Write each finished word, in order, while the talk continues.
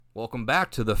Welcome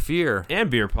back to the Fear and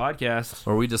Beer podcast,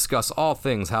 where we discuss all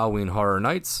things Halloween Horror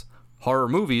Nights, horror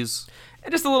movies,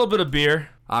 and just a little bit of beer.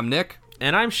 I'm Nick.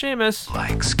 And I'm Shamus.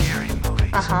 Like scary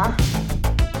movies. Uh-huh.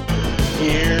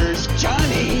 Here's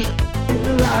Johnny. It's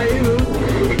alive.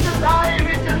 It's alive.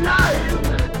 It's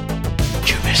alive.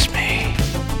 You miss me.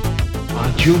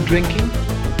 Aren't you drinking?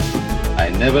 I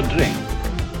never drink.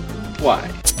 Why?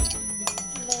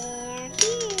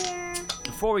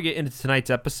 Before we get into tonight's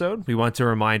episode, we want to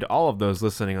remind all of those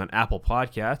listening on Apple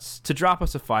Podcasts to drop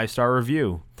us a 5-star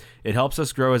review. It helps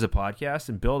us grow as a podcast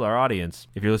and build our audience.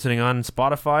 If you're listening on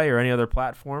Spotify or any other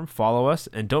platform, follow us,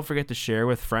 and don't forget to share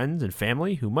with friends and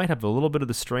family who might have a little bit of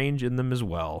the strange in them as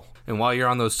well. And while you're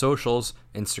on those socials,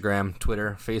 Instagram,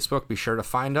 Twitter, Facebook, be sure to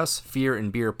find us, Fear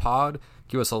and Beer Pod.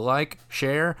 Give us a like,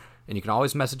 share, and you can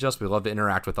always message us. We love to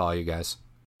interact with all you guys.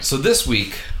 So this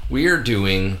week, we are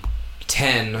doing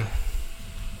 10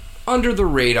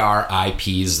 under-the-radar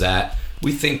IPs that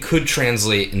we think could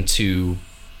translate into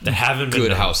that haven't been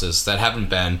good houses, that haven't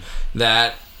been,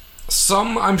 that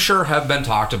some I'm sure have been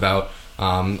talked about,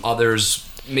 others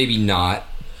maybe not,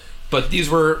 but these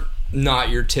were not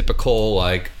your typical,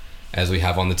 like, as we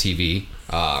have on the TV,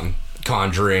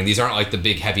 Conjuring. These aren't like the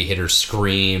big heavy hitters,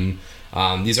 Scream.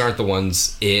 These aren't the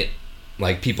ones,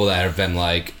 like people that have been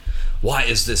like, why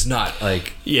is this not,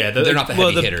 like, they're not the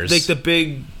heavy hitters. Like the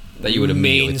big that you would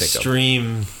immediately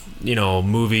mainstream,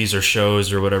 movies or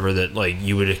shows or whatever that like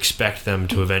you would expect them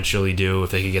to eventually do if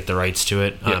they could get the rights to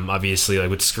it. Yeah. Obviously, like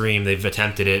with Scream, they've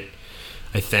attempted it,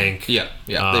 I think. Yeah,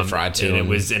 they tried to, and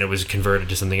it was converted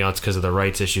to something else because of the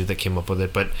rights issue that came up with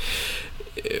it. But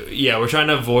yeah, we're trying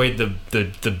to avoid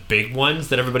the big ones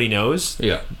that everybody knows.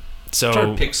 Yeah. So try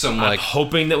to pick some, I'm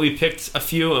hoping that we picked a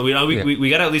few, and we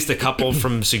got at least a couple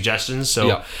from suggestions. So.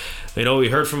 Yeah. We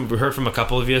heard from a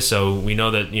couple of you, so we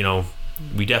know that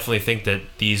we definitely think that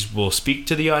these will speak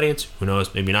to the audience. Who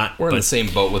knows? Maybe not. We're in the same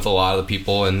boat with a lot of the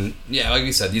people, and yeah, like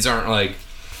we said, these aren't like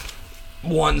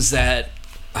ones that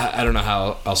I don't know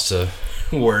how else to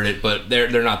word it, but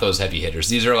they're not those heavy hitters.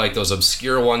 These are like those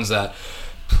obscure ones that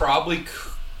probably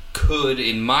could,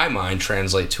 in my mind,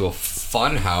 translate to a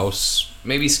fun house.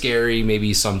 Maybe scary,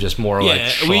 maybe some just more like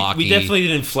schlocky. We definitely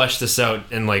didn't flesh this out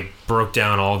and like broke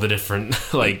down all the different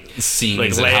like scenes, like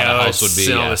and layouts how the house would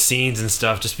be, and all the scenes and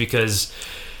stuff, just because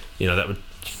that would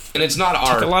and it's not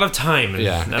take a lot of time. And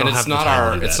it's not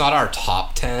our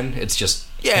top 10. It's just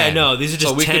 10. No, these are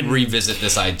just so we 10. could revisit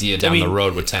this idea down the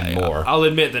road with 10 more. I'll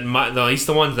admit that at least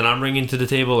the ones that I'm bringing to the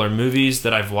table are movies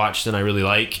that I've watched and I really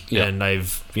like, and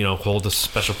I've hold a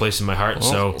special place in my heart.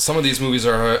 Well, so some of these movies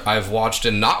I've watched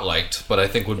and not liked, but I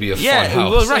think would be a fun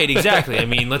house. Well, right, exactly. I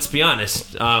mean, let's be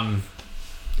honest. A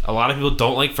lot of people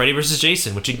don't like Freddy vs.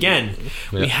 Jason, which again,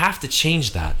 we have to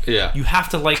change that. Yeah, you have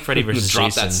to like Freddy vs. Jason.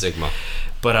 Drop that stigma.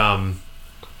 But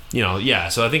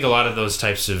so I think a lot of those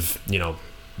types of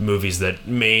movies that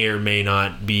may or may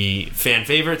not be fan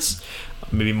favorites,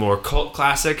 maybe more cult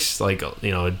classics, like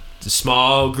a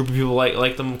small group of people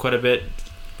like them quite a bit,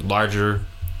 larger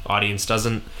audience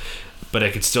doesn't, but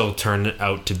it could still turn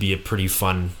out to be a pretty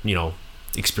fun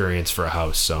experience for a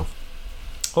house. So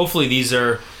hopefully these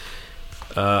are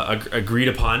agreed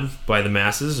upon by the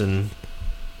masses, and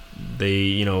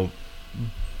they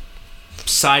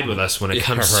side with us when it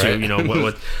comes to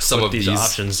what some of these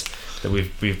options that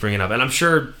we've bringing up. And I'm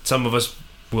sure some of us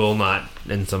will not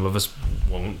and some of us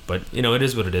won't, but it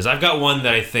is what it is. I've got one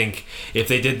that I think if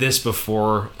they did this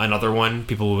before another one,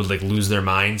 people would like lose their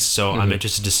minds, so I'm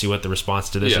interested to see what the response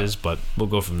to this is, but we'll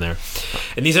go from there.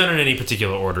 And these aren't in any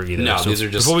particular order either. No, so these are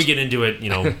just, before we get into it,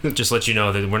 just let you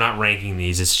know that we're not ranking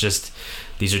these. It's just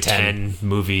these are 10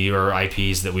 movie or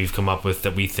IPs that we've come up with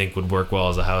that we think would work well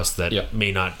as a house that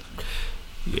may not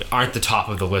aren't the top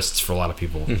of the lists for a lot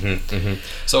really like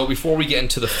So before we get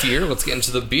into the fear, let's get into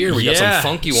the beer. We got some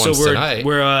funky ones tonight.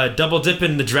 We're double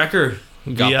dipping the Drecker.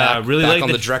 We got back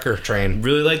on the Drecker train.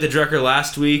 Really liked the Drecker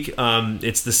last week.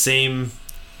 It's the same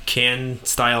can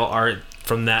style art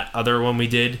from that other one we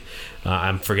did.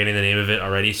 I'm forgetting the name of it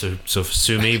already, so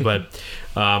sue me. But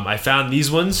I found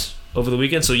these ones over the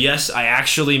weekend. So yes, I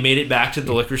actually made it back to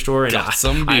the liquor store, and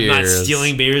some I'm not beers.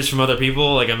 Stealing beers from other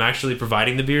people. Like, I'm actually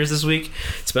providing the beers this week.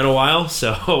 It's been a while,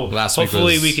 so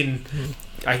hopefully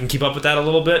I can keep up with that a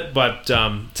little bit. But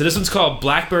so this one's called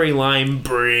Blackberry Lime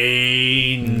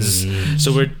Brains.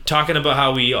 So we're talking about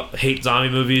how we hate zombie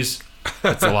movies.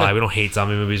 That's a lie. We don't hate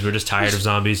zombie movies. We're just tired of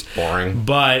zombies. Boring.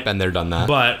 But been there, done that.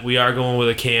 But we are going with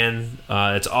a can.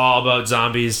 It's all about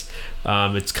zombies.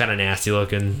 It's kind of nasty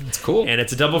looking. It's cool. And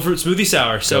it's a double fruit smoothie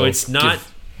sour. So it's not...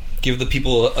 Give the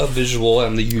people a visual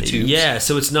on the YouTube. Yeah,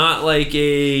 so it's not like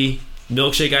a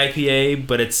milkshake IPA,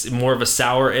 but it's more of a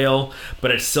sour ale,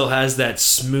 but it still has that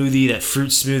smoothie, that fruit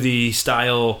smoothie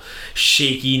style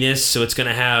shakiness. So it's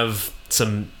gonna have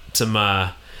some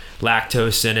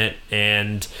lactose in it.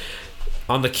 And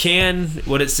on the can,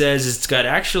 what it says is it's got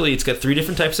 3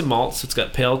 different types of malts. It's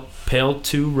got pale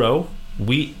 2 row,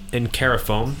 wheat, and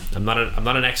carafoam. I'm not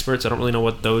an expert, so I don't really know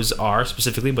what those are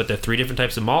specifically, but they're 3 different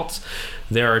types of malts.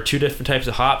 There are 2 different types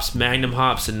of hops, Magnum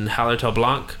hops and Hallertau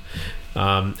Blanc.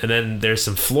 And then there's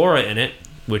some flora in it,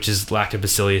 which is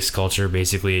lactobacillus culture.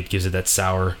 Basically, it gives it that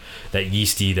sour, that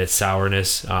yeasty, that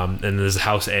sourness. And there's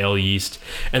house ale yeast.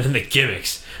 And then the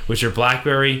gimmicks, which are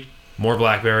blackberry, more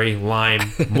blackberry,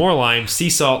 lime, more lime, sea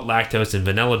salt, lactose, and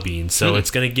vanilla beans. So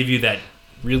it's going to give you that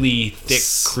really thick,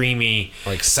 creamy,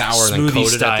 like sour, and then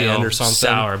coated style, at the end or something.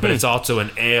 Sour, but it's also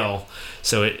an ale.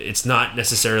 So it's not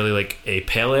necessarily like a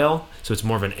pale ale. So it's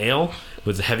more of an ale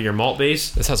with a heavier malt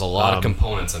base. This has a lot of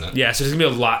components in it. Yeah, so there's going to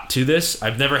be a lot to this.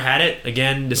 I've never had it.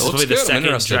 Again, this is probably the second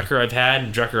Drekker I've had.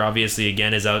 And Drekker, obviously,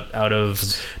 again, is out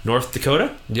of North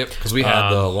Dakota. Yep, because we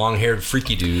had the long-haired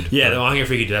freaky dude. Yeah, the long-haired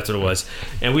freaky dude, that's what it was.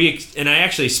 And I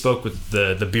actually spoke with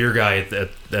the beer guy at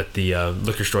the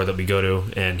liquor store that we go to,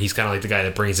 and he's kind of like the guy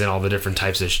that brings in all the different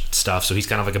types of stuff, so he's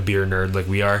kind of like a beer nerd like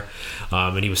we are.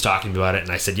 And he was talking to me about it,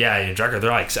 and I said, yeah, Drekker, they're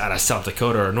like out of South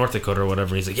Dakota or North Dakota or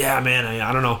whatever. He's like, yeah, man,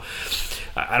 I don't know.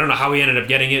 I don't know how we ended up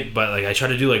getting it, but like I try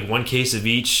to do like 1 case of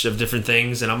each of different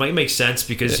things, and I'm like, it makes sense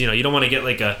because you don't want to get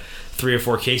like a 3 or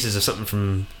 4 cases of something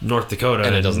from North Dakota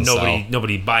and it doesn't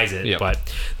nobody buys it. Yep.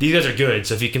 But these guys are good,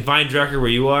 so if you can find Drekker where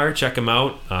you are, check them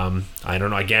out. I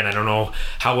don't know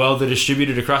how well they're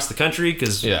distributed across the country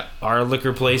because our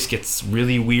liquor place gets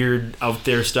really weird out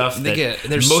there stuff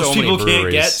there's most so people many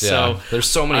can't get. So there's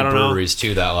so many breweries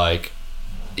too that like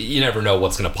you never know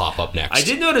what's going to pop up next. I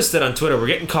did notice that on Twitter we're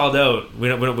getting called out.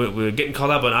 We're getting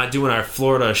called out, but not doing our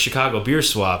Florida Chicago beer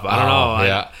swap. I don't know.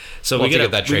 Yeah. So we'll we gotta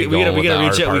get that trade going. We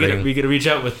gotta reach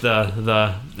out with the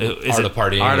Art of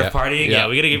Partying. Art of Partying. Yeah,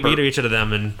 we gotta reach out to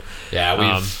them and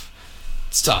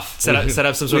it's tough. Set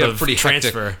up some sort of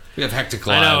transfer. We have hectic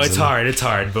lives. I know it's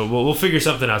hard, but we'll figure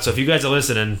something out. So if you guys are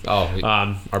listening,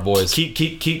 our boys,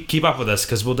 keep up with us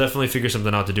because we'll definitely figure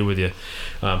something out to do with you.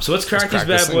 So let's crack these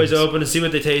bad boys open and see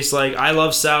what they taste like. I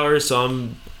love sours, so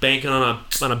I'm banking on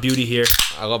a beauty here.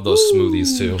 I love those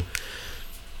smoothies too.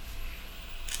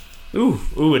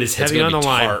 Ooh! It is heavy on the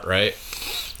lime. Tart, right?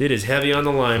 It is heavy on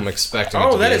the lime. I'm expecting.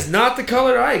 That is not the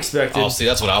color I expected. Oh, see,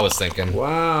 that's what I was thinking.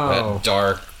 Wow. That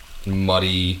dark,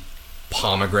 muddy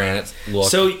pomegranate look.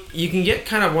 So you can get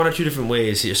kind of 1 or 2 different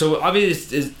ways here. So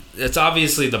it's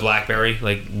obviously the blackberry.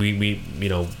 Like we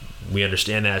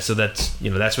understand that. So that's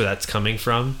that's where that's coming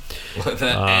from.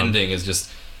 That ending is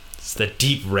just. It's the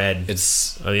deep red.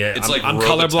 It's like I'm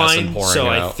colorblind, so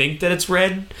I think that it's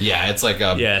red. Yeah, it's like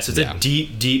a so it's a deep.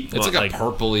 It's like a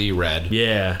purpley red.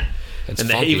 Yeah, it's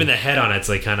and even the head on it's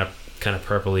like kind of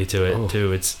purpley to it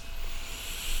too. It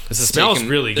smells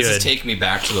really good. This is taking me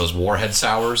back to those Warhead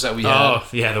sours that we had. Oh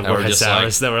yeah, the Warhead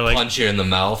sours that were like punch you in the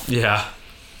mouth. Yeah.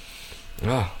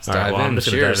 Oh, let's all right, well, I'm just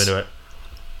gonna dive into it.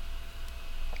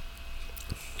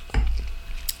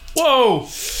 Whoa!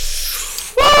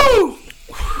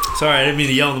 Sorry, I didn't mean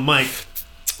to yell on the mic.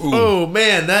 Ooh. Oh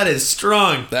man, that is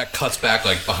strong. That cuts back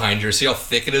like behind you. See how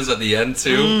thick it is at the end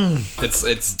too?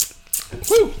 It's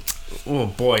woo. Oh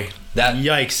boy.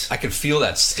 Yikes. I can feel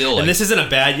that still. And this isn't a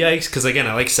bad yikes because again,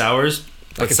 I like sours.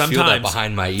 I can feel that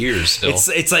behind my ears still.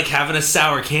 It's like having a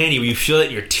sour candy where you feel it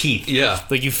in your teeth. Yeah.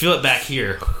 Like you feel it back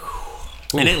here.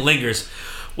 Ooh. And it lingers.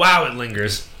 Wow, it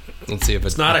lingers. Let's see if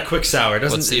it's not a quick sour.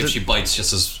 Let's see if she bites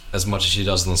just as much as she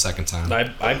does on the second time.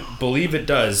 I believe it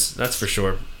does. That's for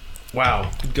sure.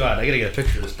 Wow. Good God. I gotta get a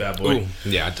picture of this bad boy. Ooh.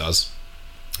 Yeah, it does.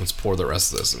 Let's pour the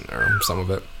rest of this in there. Some of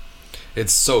it.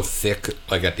 It's so thick.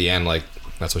 Like at the end, like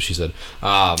that's what she said.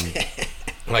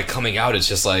 Like coming out, it's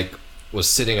just like was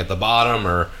sitting at the bottom,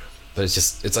 but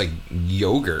it's like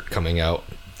yogurt coming out.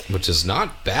 Which is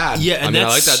not bad. Yeah, and I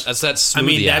like that. That's that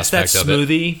smoothie aspect of it. That's that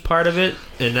smoothie part of it,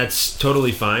 and that's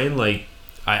totally fine. Like,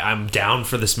 I'm down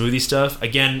for the smoothie stuff.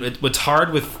 Again, what's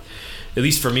hard with, at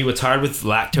least for me, what's hard with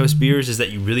lactose beers is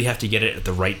that you really have to get it at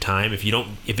the right time. If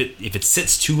it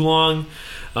sits too long,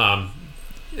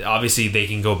 obviously they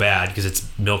can go bad because it's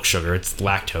milk sugar, it's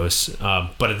lactose.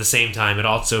 But at the same time, it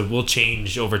also will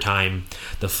change over time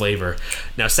the flavor.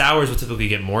 Now, sours will typically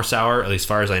get more sour, at least as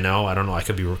far as I know. I don't know. I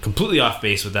could be completely off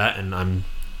base with that, and I'm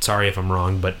sorry if I'm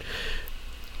wrong, but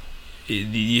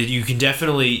you can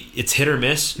definitely, it's hit or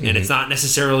miss, and it's not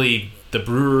necessarily the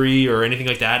brewery or anything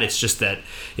like that. It's just that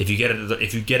if you get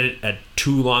it at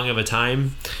too long of a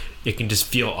time, it can just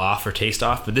feel off or taste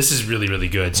off. But this is really, really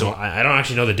good. So I don't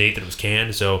actually know the date that it was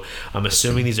canned, so I'm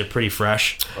assuming these are pretty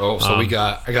fresh. Oh, so I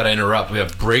got to interrupt. We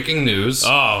have breaking news.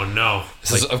 Oh no!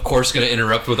 This is of course going to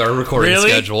interrupt with our recording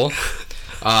schedule.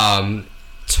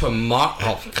 Tomorrow,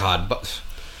 oh God, but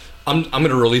I'm going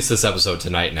to release this episode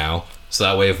tonight now, so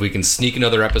that way if we can sneak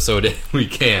another episode in, we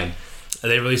can. Are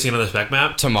they releasing another spec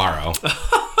map Tomorrow?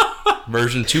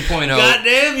 Version 2.0. God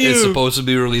damn you! Is supposed to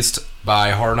be released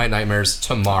by Horror Night Nightmares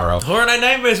tomorrow. Horror Night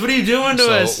Nightmares, what are you doing to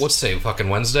us? So, what's today? Fucking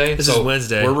Wednesday? This is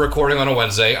Wednesday. We're recording on a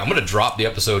Wednesday. I'm going to drop the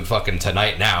episode fucking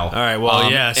tonight now. All right, well,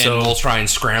 yeah, so... And we'll try and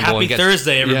scramble. Happy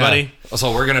Thursday, everybody. Yeah.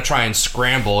 So we're going to try and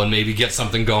scramble and maybe get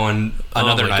something going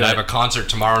another night. God. I have a concert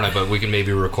tomorrow night, but we can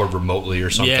maybe record remotely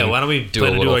or something. Yeah, why don't we do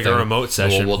like a remote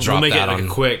session? We'll drop make that it like on...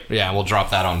 quick. Yeah, we'll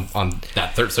drop that on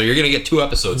that third. So you're going to get 2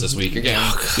 episodes this week. You're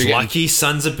getting lucky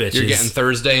sons of bitches. You're getting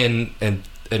Thursday and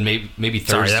maybe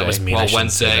Thursday. Sorry, that was mean. Well,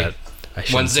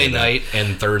 Wednesday night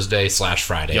and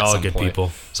Thursday/Friday. Y'all at are some good point.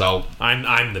 people. So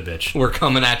I'm the bitch. We're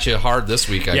coming at you hard this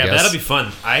week. I guess. Yeah, that'll be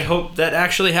fun. I hope that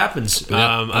actually happens. Yeah.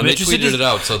 I'm interested. They tweeted it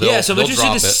out, so they'll I'm interested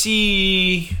drop to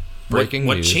see what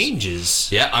news. changes.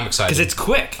 Yeah, I'm excited because it's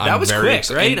quick. I'm that was very quick,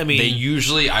 excited. right? I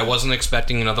mean, I wasn't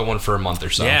expecting another one for a month or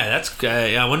so. Yeah, that's.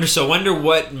 I wonder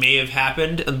what may have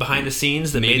happened behind the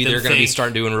scenes that maybe made them they're going to be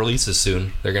starting doing releases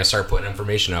soon. They're going to start putting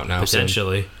information out now.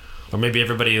 Potentially. Soon. Or maybe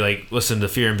everybody listened to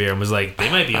Fear and Beer and was like, they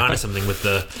might be onto something with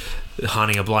the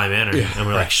haunting of Bly Manor, and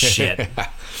we're like, shit.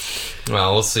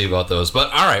 Well, we'll see about those.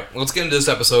 But all right, let's get into this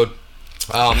episode.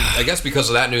 I guess because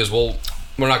of that news, we're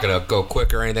not going to go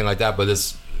quick or anything like that. But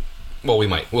we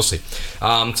might. We'll see.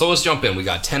 So let's jump in. We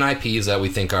got 10 IPs that we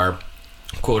think are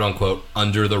quote unquote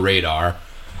under the radar,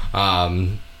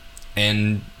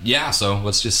 and yeah. So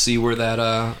let's just see where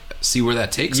that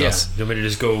takes us. You want me to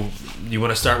just go? You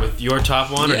want to start with your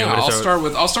top one? Yeah, I'll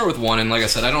start with one. And like I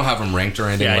said, I don't have them ranked or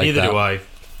anything like that. Yeah, neither do I.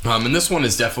 And this one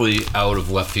is definitely out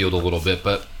of left field a little bit,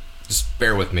 but just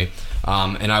bear with me.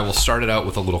 And I will start it out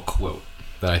with a little quote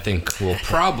that I think will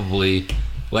probably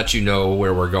let you know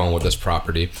where we're going with this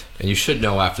property. And you should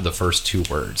know after the first 2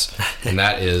 words. And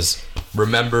that is,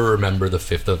 remember the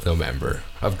 5th of November.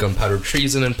 Of gunpowder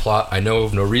treason and plot, I know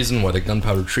of no reason why the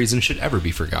gunpowder treason should ever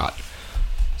be forgot.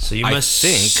 So you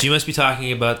must be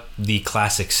talking about the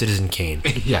classic Citizen Kane.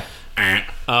 Yeah.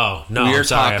 Oh, no, I'm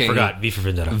sorry, I forgot. V for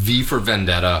Vendetta. V for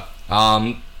Vendetta.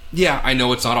 Yeah, I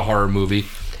know it's not a horror movie.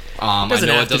 Doesn't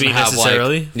have to be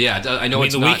necessarily. I know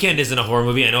it's The not. Weekend isn't a horror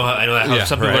movie. I know how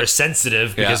some people are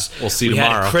sensitive because we'll see we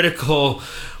tomorrow. had critical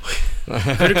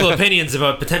opinions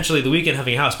about potentially The Weekend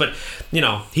having a house, but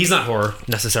he's not horror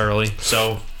necessarily.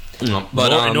 So,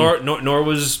 but nor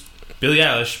was Billie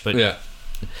Eilish. But yeah.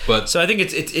 But so I think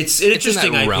it's an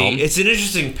interesting IP. Realm. It's an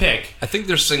interesting pick. I think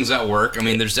there's things that work. I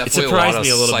mean, there's definitely a lot of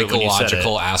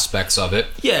psychological aspects of it.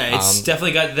 Yeah, it's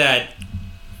definitely got that.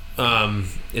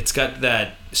 It's got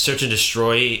that Search and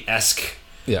Destroy-esque.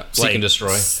 Yeah, Seek and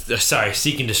Destroy.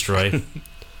 Seek and Destroy.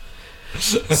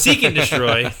 Seek and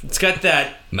Destroy. It's got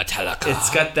that Metallica. It's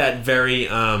got that very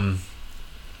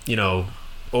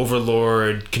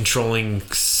overlord controlling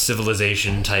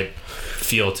civilization type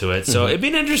feel to it. So it'd be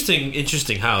an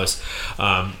interesting house.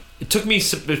 It took me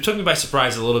by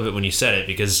surprise a little bit when you said it,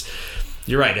 because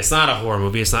you're right, it's not a horror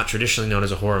movie. It's not traditionally known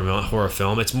as a horror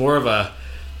film. It's more of a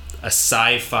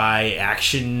sci-fi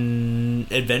action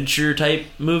adventure type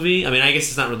movie. I mean, I guess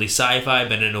it's not really sci-fi,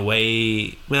 but in a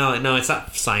way, well, no, it's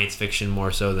not science fiction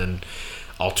more so than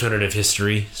alternative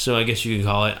history. So I guess you can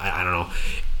call it. I don't know.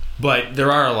 But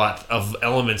there are a lot of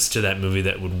elements to that movie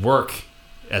that would work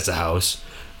as a house.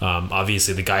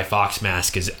 Obviously, the Guy Fawkes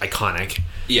mask is iconic.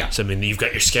 Yeah. So, I mean, you've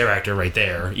got your scare actor right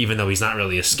there. Even though he's not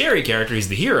really a scary character, he's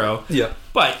the hero. Yeah.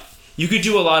 But you could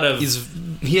do a lot of...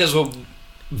 He has a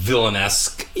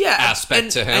villain-esque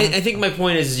aspect to him. I think my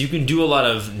point is you can do a lot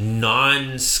of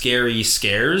non-scary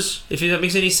scares, if that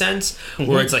makes any sense,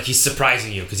 where it's like he's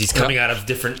surprising you because he's coming out of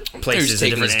different places. He's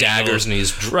taking his daggers and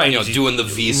he's doing the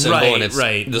V symbol, and it's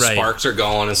the sparks are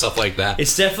going and stuff like that.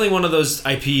 It's definitely one of those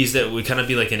IPs that would kind of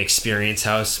be like an experience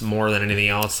house more than anything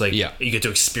else. Like you get to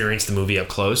experience the movie up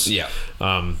close. Yeah.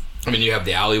 I mean, you have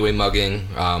the alleyway mugging,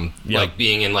 like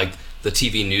being in like the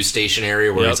TV news station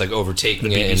area where it's like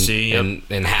overtaking BBC, it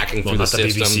and hacking through the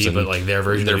systems, BBC, and but like their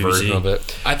version of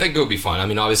it. I think it would be fun. I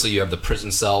mean, obviously you have the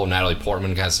prison cell. Natalie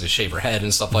Portman has to shave her head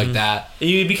and stuff like that. And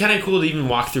it'd be kind of cool to even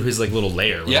walk through his like little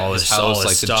lair with all his house,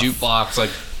 like stuff. The jukebox. Like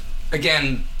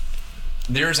again,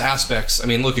 there's aspects. I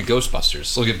mean, look at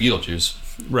Ghostbusters. Look at Beetlejuice.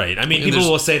 Right. I mean, people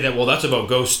will say that, well, that's about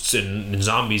ghosts and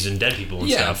zombies and dead people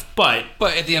and stuff. But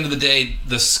at the end of the day,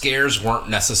 the scares weren't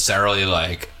necessarily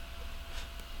like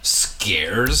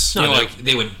scares. No, Like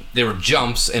they were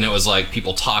jumps, and it was like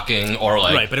people talking or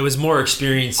like right, but it was more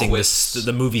experiencing quips.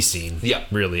 the movie scene. Yeah.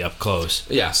 Really up close.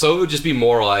 Yeah, so it would just be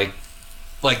more like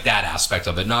that aspect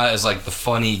of it, not as like the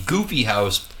funny, goofy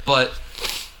house, but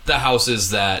the houses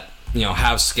that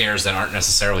have scares that aren't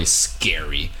necessarily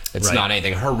scary. It's Right. not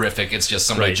anything horrific. It's just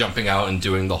somebody Right. jumping out and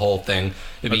doing the whole thing.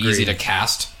 It'd be Agreed. easy to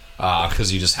cast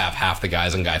because you just have half the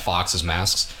guys in Guy Fawkes'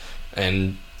 masks,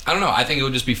 and I don't know. I think it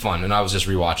would just be fun, and I was just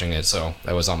rewatching it, so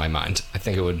that was on my mind. I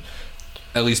think it would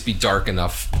at least be dark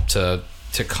enough to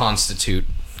constitute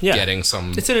getting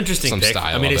some. It's an interesting pick.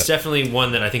 style. I mean, of it's it. definitely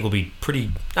one that I think will be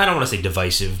pretty. I don't want to say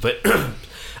divisive, but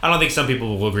I don't think some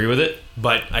people will agree with it.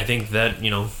 But I think that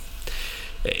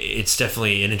it's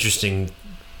definitely an interesting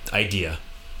idea,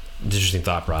 interesting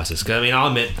thought process. 'Cause, I mean, I'll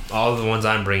admit all of the ones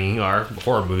I'm bringing are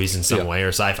horror movies in some way or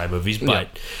sci-fi movies, but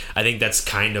I think that's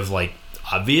kind of like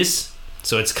obvious.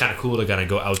 So it's kind of cool to kind of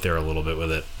go out there a little bit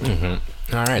with it.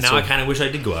 Mm-hmm. All right. Now so, I kind of wish I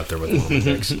did go out there with one of my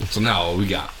picks. so now what we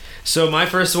got? So my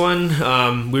first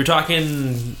one, we were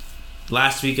talking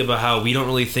last week about how we don't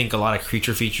really think a lot of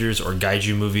creature features or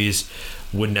gaiju movies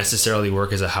would necessarily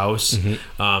work as a house.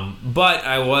 But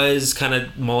I was kind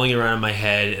of mulling around in my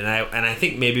head, and I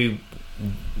think maybe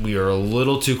we are a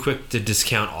little too quick to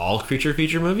discount all creature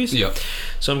feature movies. Yep.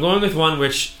 So I'm going with one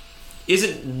which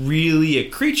isn't really a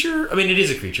creature. I mean, it is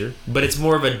a creature, but it's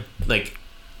more of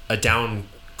a down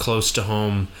close to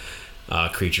home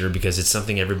creature, because it's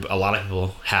something a lot of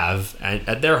people have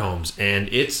at their homes, and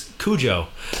it's Cujo.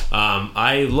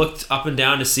 I looked up and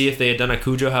down to see if they had done a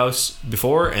Cujo house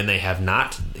before, and they have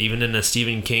not. Even in a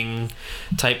Stephen King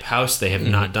type house, they have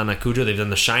not done a Cujo. They've done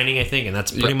The Shining, I think, and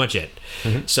that's pretty much it.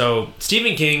 So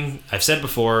Stephen King, I've said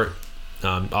before,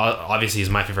 obviously he's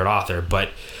my favorite author, but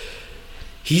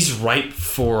he's ripe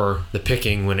for the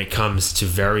picking when it comes to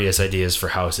various ideas for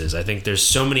houses. I think there's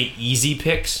so many easy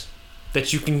picks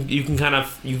that you can kind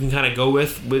of go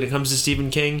with when it comes to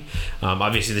Stephen King.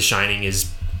 Obviously, The Shining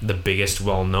is the biggest,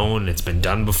 well known. It's been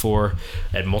done before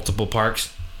at multiple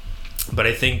parks, but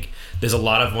I think there's a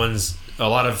lot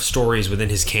of stories within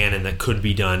his canon that could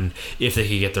be done if they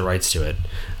could get the rights to it.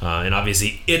 And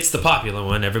obviously, it's the popular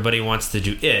one. Everybody wants to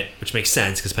do it, which makes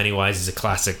sense because Pennywise is a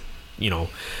classic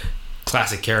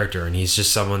character, and he's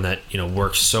just someone that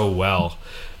works so well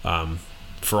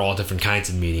for all different kinds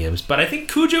of mediums. But I think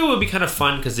Cujo would be kind of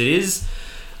fun because it is,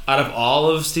 out of all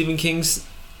of Stephen King's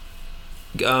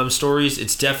stories,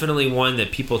 it's definitely one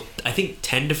that people I think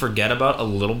tend to forget about a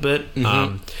little bit.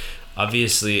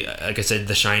 Obviously, like I said,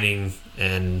 The Shining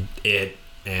and It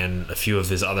and a few of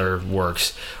his other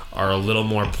works are a little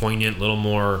more poignant, a little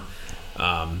more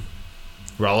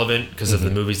relevant because of the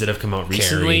movies that have come out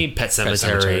recently. Pet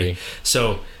Sematary.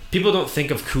 So people don't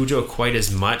think of Cujo quite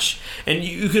as much, and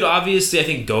you could obviously, I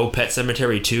think, go Pet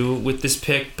Sematary 2 with this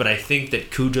pick, but I think that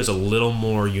Cujo's a little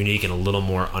more unique and a little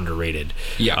more underrated.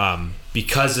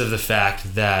 Because of the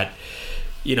fact that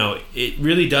it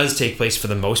really does take place, for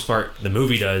the most part, the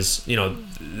movie does,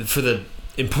 for the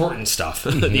important stuff,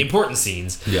 the important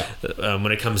scenes,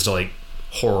 when it comes to like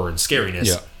horror and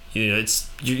scariness. It's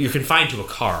you're confined to a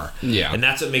car, and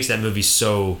that's what makes that movie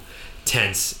so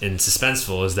tense and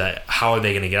suspenseful, is that how are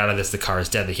they going to get out of this? The car is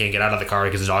dead. They can't get out of the car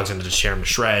because the dog's going to just tear them to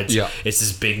shreds. It's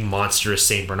this big monstrous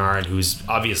Saint Bernard who's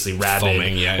obviously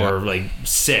rabid or like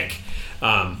sick.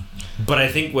 But I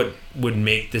think what would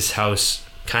make this house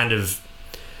kind of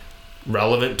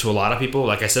relevant to a lot of people,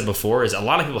 like I said before, is a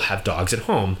lot of people have dogs at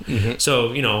home.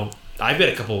 So I've got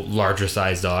a couple larger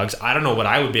sized dogs. I don't know what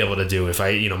I would be able to do if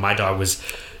my dog was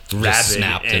rabid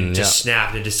and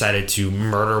snapped and decided to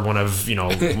murder one of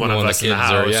us in the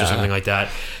house or something like that.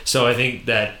 So I think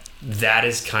that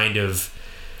is kind of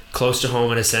close to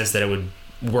home in a sense that it would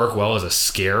work well as a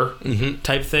scare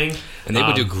type thing, and they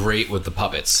would do great with the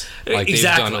puppets. Like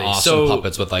exactly. They've done awesome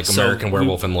puppets with like American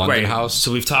Werewolf in London house.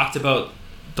 So we've talked about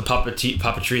the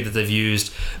puppetry that they've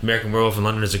used. American Werewolf in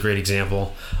London is a great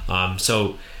example.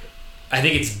 So I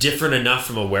think it's different enough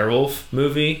from a werewolf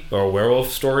movie or a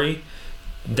werewolf story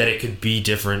that it could be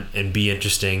different and be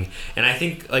interesting. And I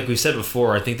think, like we said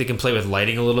before, I think they can play with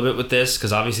lighting a little bit with this,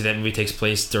 because obviously that movie takes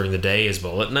place during the day as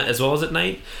well as at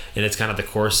night, and it's kind of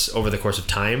over the course of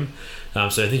time.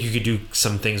 So I think you could do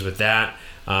some things with that.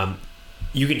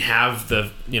 You can have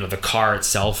the car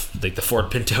itself, like the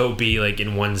Ford Pinto, be like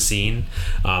in one scene,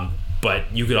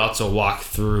 but you could also walk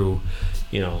through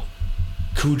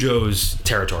Cujo's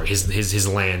territory, his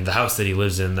land, the house that he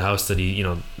lives in, the house that he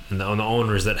and the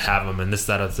owners that have them, and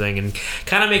that other thing, and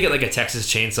kind of make it like a Texas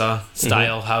Chainsaw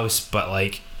style house, but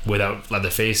like without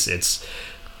Leatherface. It's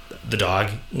the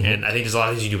dog, and I think there's a lot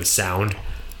of things you can do with sound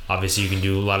Obviously, you can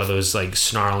do a lot of those like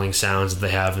snarling sounds that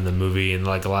they have in the movie, and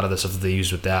like a lot of the stuff that they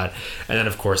use with that. And then,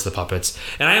 of course, the puppets.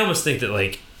 And I almost think that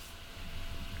like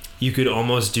you could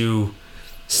almost do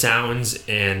sounds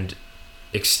and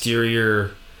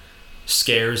exterior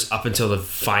scares up until the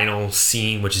final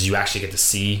scene, which is you actually get to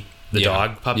see the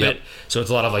dog puppet. Yep. So it's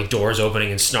a lot of like doors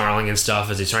opening and snarling and stuff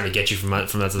as he's trying to get you from that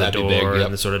to the That'd be door, big,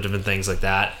 and the sort of different things like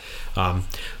that.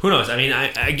 Who knows? I mean,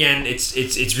 again,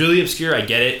 it's really obscure. I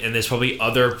get it, and there's probably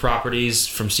other properties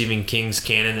from Stephen King's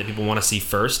canon that people want to see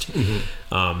first.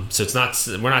 So it's not,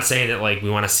 we're not saying that like we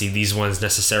want to see these ones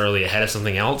necessarily ahead of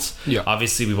something else. Yeah.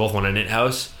 Obviously, we both want an It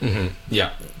house.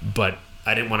 Yeah. But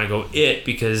I didn't want to go It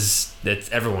because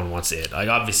everyone wants It. Like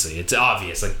obviously, it's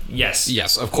obvious. Like yes,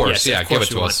 of course. yes, Yeah, of course give it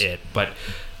we to want us. It. But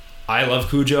I love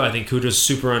Cujo. I think Cujo's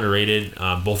super underrated,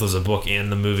 both as a book and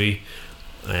the movie.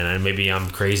 And maybe I'm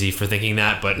crazy for thinking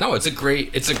that, but No, it's a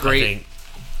great.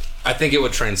 I think it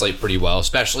would translate pretty well,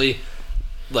 especially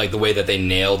like the way that they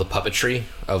nail the puppetry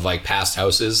of like past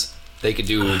houses. They could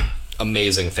do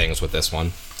amazing things with this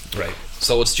one. right.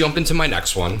 So let's jump into my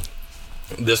next one.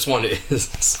 This one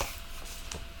is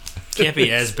Can't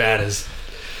be as bad as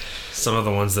some of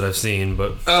the ones that I've seen,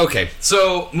 but okay.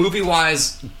 So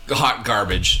movie-wise, hot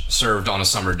garbage served on a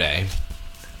summer day.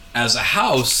 As a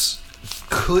house,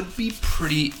 could be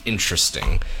pretty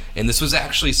interesting, and this was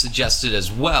actually suggested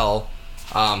as well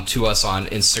to us on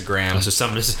Instagram. so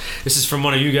this is from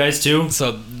one of you guys too.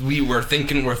 So we're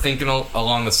thinking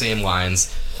along the same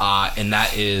lines, and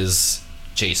that is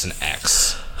Jason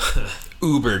X,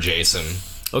 Uber Jason.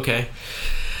 Okay.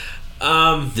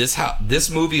 This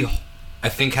movie, I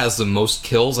think, has the most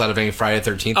kills out of any Friday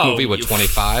the 13th movie with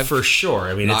 25 for sure.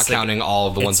 I mean, not it's counting all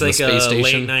of the ones in the it's space like a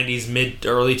station. late '90s, mid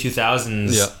early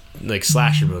 2000s, like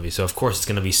slasher movie. So of course it's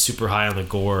going to be super high on the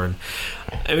gore. And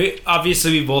I mean,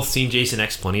 obviously we've both seen Jason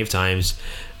X plenty of times.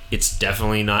 It's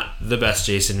definitely not the best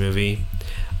Jason movie.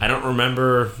 I don't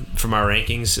remember from our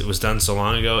rankings, it was done so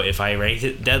long ago, if I ranked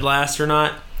it dead last or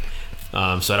not.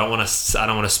 So I don't want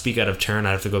to speak out of turn.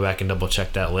 I have to go back and double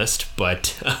check that list.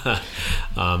 But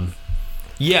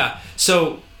yeah.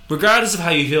 So regardless of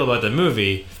how you feel about the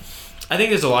movie, I think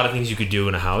there's a lot of things you could do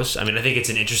in a house. I mean, I think it's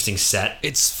an interesting set.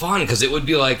 It's fun because it would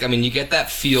be like, I mean, you get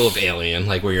that feel of Alien,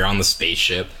 like where you're on the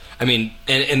spaceship. I mean,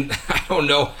 and I don't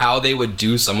know how they would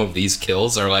do some of these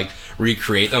kills or like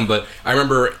recreate them, but I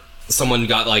remember someone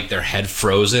got like their head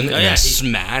frozen and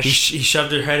smashed. He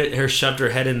shoved her head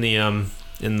in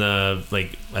the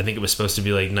like, I think it was supposed to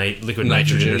be like liquid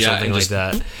nitrogen or something like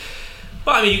that.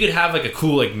 Well, I mean, you could have like a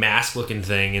cool like mask looking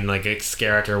thing and like a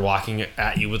scare actor walking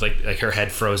at you with like her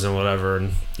head frozen or whatever,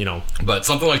 and you know. But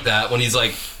something like that when he's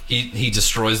like he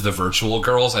destroys the virtual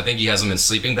girls. I think he has them in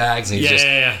sleeping bags and he's just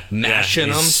mashing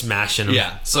them, smashing them.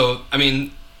 Yeah. So I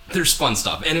mean, there's fun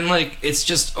stuff, and then like it's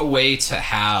just a way to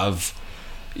have,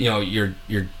 you know, your.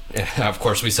 Of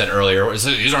course, we said earlier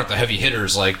these aren't the heavy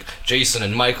hitters like Jason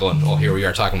and Michael, and well, here we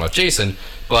are talking about Jason,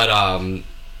 but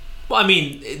well, I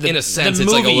mean, in a sense, the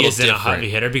it's like a movie little isn't different. a heavy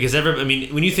hitter because I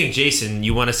mean, when you think Jason,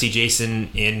 you want to see Jason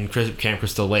in Camp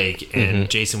Crystal Lake and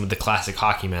Jason with the classic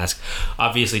hockey mask.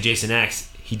 Obviously, Jason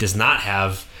X, he does not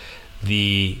have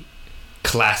the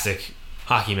classic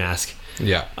hockey mask.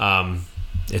 Yeah.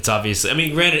 It's obviously. I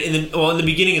mean, granted, in the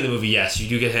beginning of the movie, yes,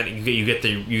 you get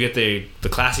the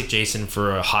classic Jason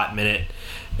for a hot minute,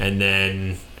 and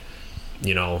then,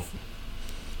 you know,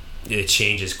 it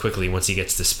changes quickly once he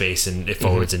gets to space and it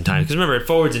forwards in time. Because remember, it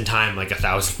forwards in time like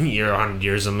 1,000 years, 100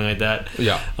 years, something like that.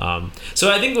 Yeah. So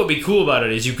I think what would be cool about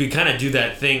it is you could kind of do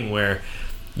that thing where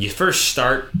you first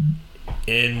start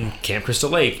in Camp Crystal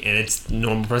Lake and it's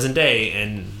normal present day,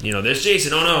 and you know there's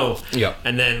Jason. Oh no. Yeah.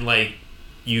 And then like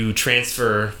you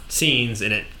transfer scenes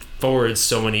and it forwards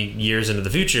so many years into the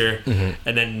future,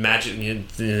 and then magically,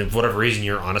 for whatever reason,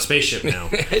 you're on a spaceship now.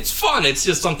 It's fun. It's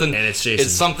just something. And it's Jason.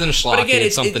 It's something schlocky. But again,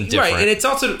 it's something different. Right, and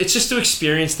it's just to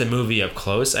experience the movie up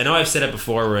close. I know I've said it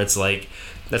before where it's like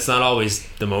that's not always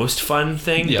the most fun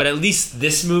thing, but at least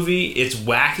this movie, it's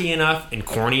wacky enough and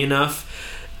corny enough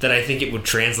that I think it would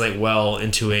translate well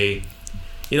into a,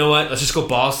 you know what, let's just go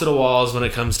balls to the walls when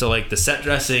it comes to like the set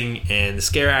dressing and the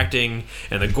scare acting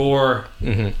and the gore.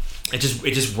 It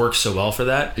just works so well for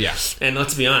that. Yeah. And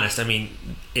let's be honest, I mean,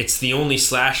 it's the only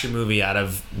slasher movie out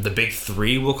of the big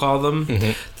three, we'll call them,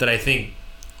 that I think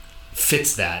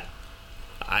fits that.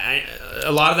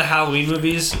 A lot of the Halloween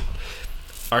movies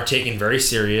are taken very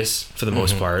serious for the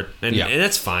most part, and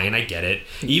that's fine. I get it.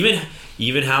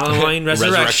 Even Halloween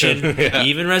Resurrection,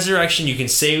 even Resurrection, you can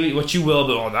say what you will,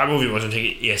 but that movie wasn't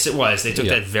taken. Yes, it was. They took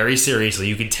that very seriously.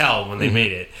 You could tell when they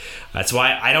made it. That's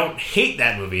why I don't hate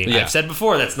that movie. I've said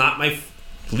before that's not my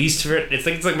least favorite.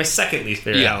 It's like my second least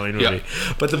favorite Halloween movie.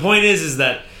 Yeah. But the point is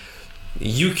that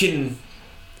you can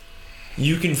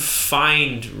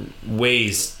find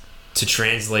ways to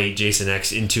translate Jason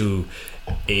X into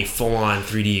a full-on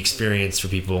 3D experience for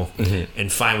people,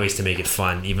 and find ways to make it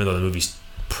fun, even though the movie's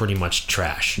pretty much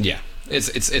trash. Yeah,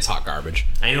 it's hot garbage.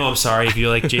 I know. I'm sorry if you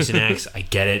like Jason X. I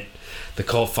get it. The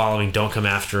cult following, don't come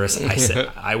after us.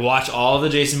 I watch all the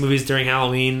Jason movies during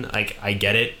Halloween. Like, I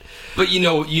get it. But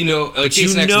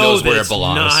Jason X knows where it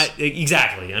belongs. Not,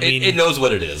 exactly. I mean, it knows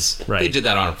what it is. Right. They did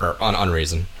that on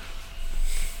unreason.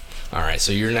 All right,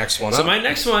 so your next one. So my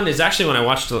next one is actually one I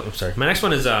watched. I'm sorry. My next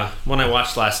one is one I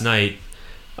watched last night.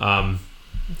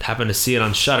 Happened to see it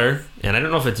on Shudder, and I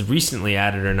don't know if it's recently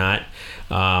added or not.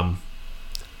 I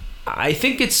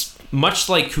think it's much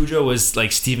like Cujo was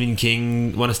like Stephen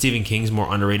King, one of Stephen King's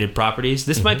more underrated properties.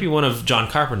 This might be one of John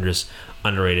Carpenter's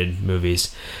underrated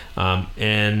movies.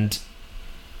 And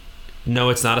no,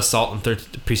 it's not Assault on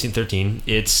Precinct 13.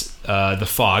 It's The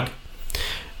Fog.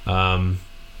 I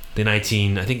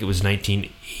think it was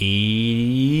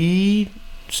 1980,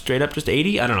 straight up just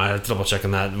 80. I don't know. I have to double check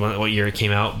on that, what year it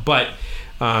came out. But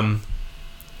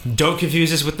don't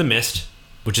confuse this with The Mist,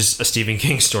 which is a Stephen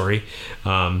King story.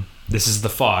 This is The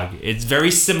Fog. It's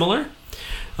very similar,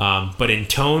 but in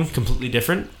tone, completely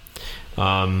different.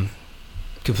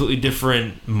 Completely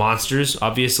different monsters,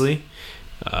 obviously.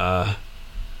 But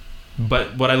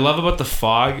what I love about The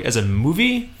Fog as a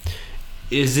movie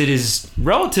is it is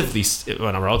it's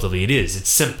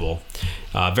simple.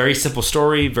 Very simple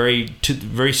story,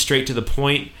 very straight to the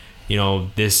point.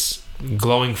 This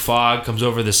glowing fog comes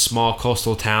over this small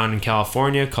coastal town in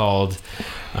California called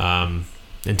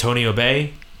Antonio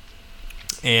Bay.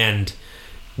 And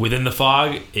within the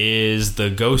fog is the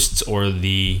ghosts or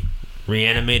the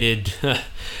reanimated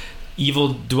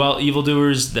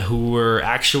evildoers who were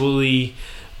actually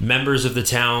members of the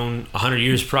town 100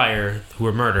 years prior who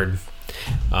were murdered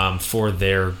for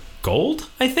their gold,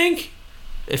 I think,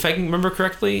 if I can remember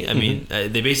correctly. I mean,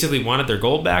 they basically wanted their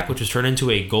gold back, which was turned into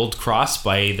a gold cross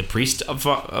by the priest of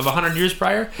 100 years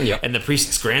prior. Yep. And the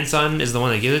priest's grandson is the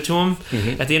one that gives it to him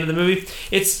at the end of the movie.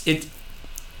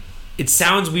 It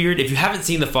sounds weird. If you haven't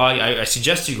seen The Fog, I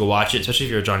suggest you go watch it, especially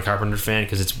if you're a John Carpenter fan,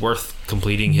 because it's worth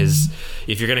completing his.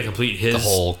 If you're going to complete the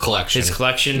whole collection,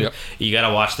 yep, you got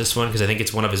to watch this one because I think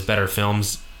it's one of his better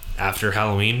films after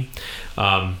Halloween.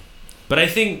 But I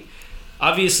think,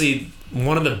 obviously,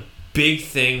 one of the big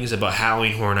things about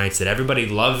Halloween Horror Nights that everybody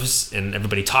loves and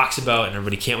everybody talks about and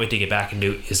everybody can't wait to get back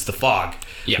into is the fog.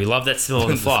 Yep. We love that smell of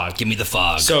the fog. Give me the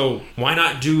fog. So why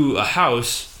not do a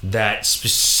house that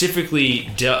specifically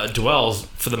dwells,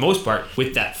 for the most part,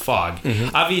 with that fog?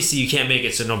 Obviously, you can't make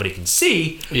it so nobody can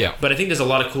see. Yeah. But I think there's a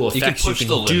lot of cool effects you can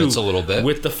the limits a little bit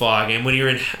with the fog. And when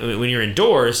you're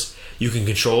indoors, you can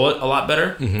control it a lot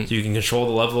better. So you can control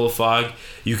the level of fog.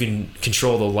 You can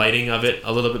control the lighting of it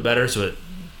a little bit better, so it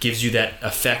gives you that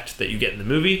effect that you get in the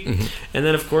movie. And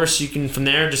then, of course, you can from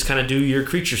there just kind of do your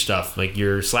creature stuff, like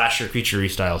your slasher creature-y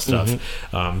style stuff.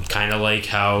 Kind of like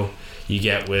how you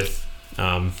get with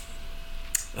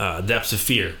Depths of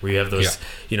Fear, where you have those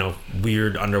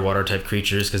weird underwater type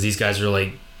creatures, because these guys are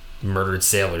like murdered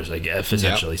sailors, I guess,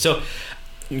 essentially. So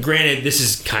granted, this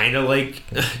is kind of like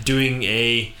doing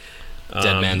a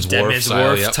Dead Man's Wharf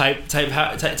type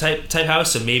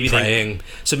house. So maybe praying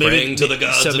to the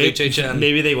gods of HHN.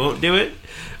 Maybe they won't do it,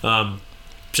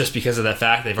 just because of that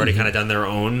fact they've already kind of done their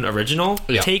own original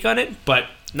take on it, but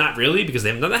not really, because they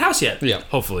haven't done the house yet. Yeah,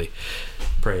 hopefully,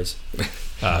 praise,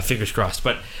 fingers crossed.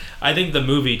 But I think the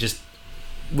movie just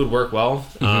would work well.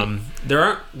 There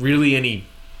aren't really any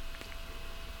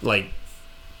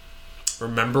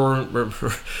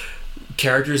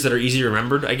characters that are easy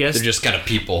remembered, I guess. They're just kind of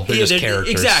people. They're just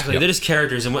characters. Exactly. They're just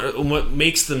characters. And what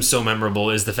makes them so memorable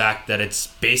is the fact that it's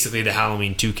basically the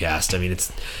Halloween 2 cast. I mean,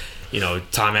 it's,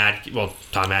 Tom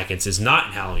Atkins is not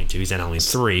in Halloween 2. He's in Halloween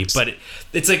 3. But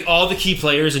it's like all the key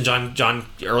players in John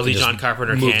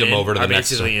Carpenter moved them over to the next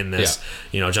basically in this.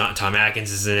 Yeah. Tom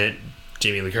Atkins is in it.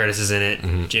 Jamie Lee Curtis is in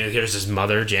it. Jamie Lee Curtis'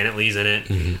 mother, Janet Leigh's in it.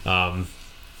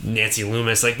 Nancy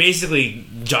Loomis, like basically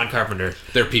John Carpenter.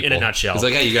 They're people in a nutshell. It's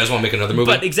like, hey, you guys want to make another movie?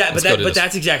 But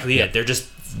that's exactly it. They're just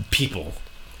people,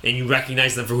 and you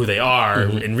recognize them for who they are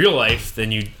in real life.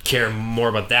 Then you care more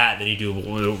about that than you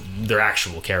do their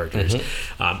actual characters.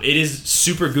 It is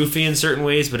super goofy in certain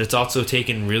ways, but it's also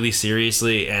taken really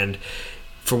seriously. And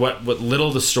for what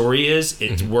little the story is,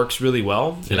 it works really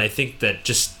well. And I think that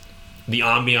just the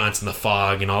ambiance and the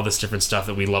fog and all this different stuff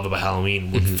that we love about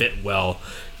Halloween would fit well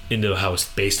into a house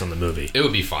based on the movie. It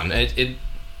would be fun.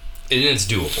 It's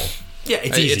doable. Yeah,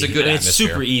 it's easy. It's a good atmosphere. It's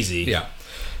super easy. Yeah.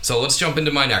 So let's jump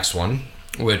into my next one.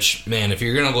 Which, man, if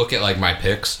you're gonna look at like my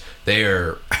picks, they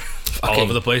are All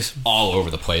over the place. all over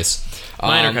the place.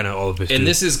 Mine are kind of all over the place. And too.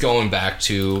 this is going back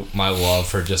to my love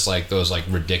for just like those like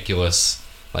ridiculous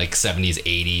like 70s,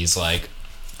 80s, like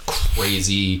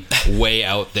crazy, way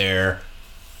out there.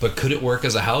 But could it work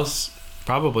as a house?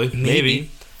 Probably. Maybe.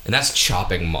 And that's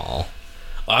Chopping Mall.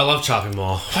 I love Chopping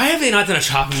Mall. Why have they not done a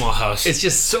Chopping Mall house? It's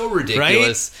just so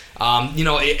ridiculous. You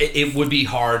know, it would be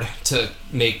hard to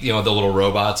make, you know, the little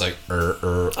robots like it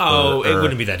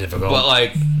wouldn't be that difficult. But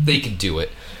like they could do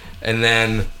it. And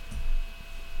then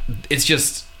it's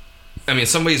just, I mean,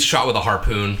 somebody's shot with a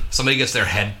harpoon. Somebody gets their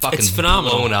head fucking It's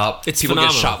phenomenal. blown up. It's People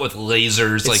phenomenal. get shot with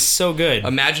lasers. It's like so good.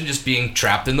 Imagine just being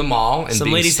trapped in the mall and Some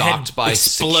being lady's stalked head by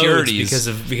explodes securities,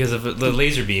 because of the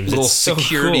laser beams. little It's so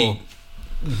security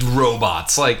cool.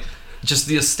 robots. Like just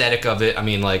the aesthetic of it. I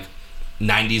mean, like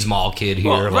 90s mall kid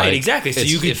here. Well, right, like, exactly. So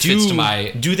it's- you could it fits do to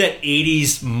my that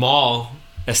 80s mall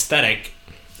aesthetic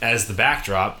as the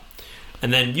backdrop,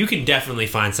 and then you can definitely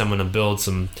find someone to build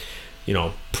some, you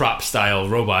know, prop style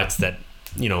robots that,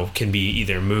 you know, can be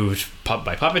either moved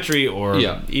by puppetry or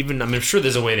even, I'm sure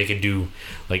there's a way they could do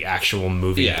like actual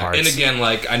moving parts. And again,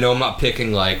 like I know I'm not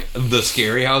picking like the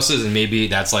scary houses, and maybe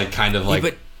that's like kind of like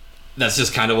but that's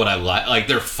just kind of what I like. Like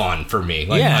they're fun for me.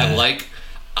 Like Yeah.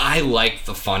 I like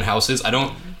the fun houses. I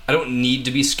don't need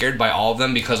to be scared by all of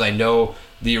them because I know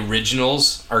the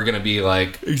originals are gonna be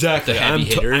like exactly, the heavy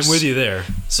hitters. I'm with you there.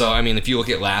 So I mean, if you look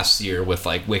at last year with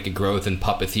like Wicked Growth and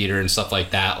Puppet Theater and stuff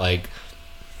like that, like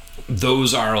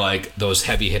those are like those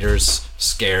heavy hitters,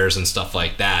 scares and stuff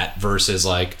like that, versus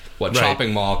like what Right.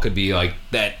 Chopping Mall could be like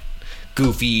that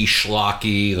goofy,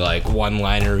 schlocky, like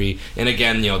one-linery. And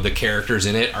again, you know, the characters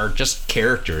in it are just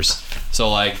characters. So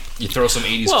like you throw some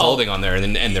 80s clothing on there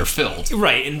and they're filled.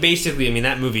 Right, and basically, I mean,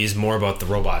 that movie is more about the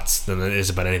robots than it is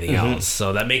about anything else.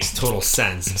 So that makes total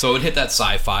sense. So it would hit that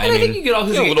sci-fi. And I think you could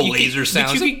also you know, little you laser could,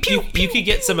 sounds. You like, could, you could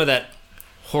get some of that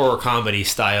horror comedy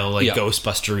style, like Yeah.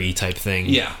 Ghostbuster-y type thing,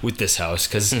 Yeah. with this house,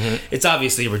 because it's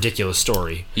obviously a ridiculous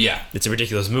story. yeah. It's a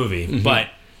ridiculous movie, but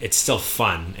it's still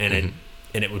fun, and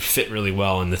it would fit really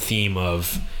well in the theme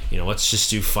of, you know, let's just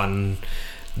do fun,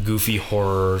 goofy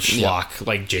horror schlock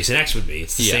like Jason X would be.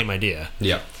 It's the same idea.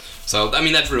 Yeah. So I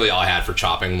mean, that's really all I had for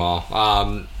Chopping Mall.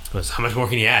 How much more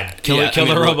can you add? Kill I mean,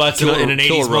 the robots in an 80s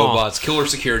killer mall. robots, killer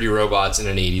security robots in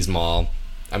an 80s mall.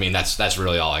 I mean, that's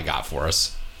really all I got for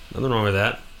us. Nothing wrong with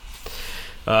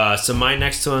that. So my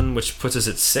next one, which puts us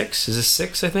at 6, is this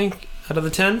 6? I think out of the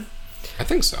 10. I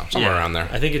think so, somewhere around there.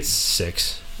 I think it's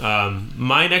 6.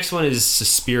 My next one is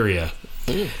Suspiria.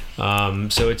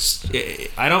 So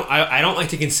I don't like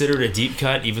to consider it a deep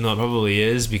cut, even though it probably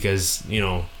is, because, you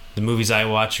know, the movies I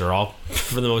watch are all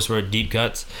for the most part deep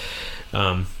cuts,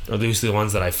 or usually the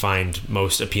ones that I find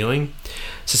most appealing.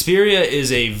 Suspiria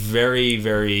is a very,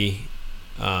 very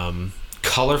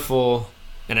colorful,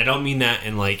 and I don't mean that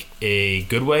in like a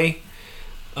good way.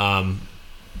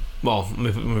 Well,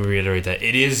 let me reiterate that.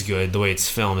 It is good the way it's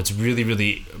filmed. It's really,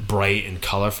 really bright and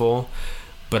colorful,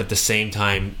 but at the same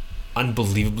time,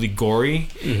 unbelievably gory,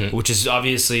 which is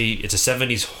obviously, it's a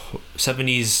 70s,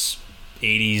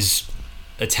 80s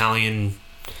Italian.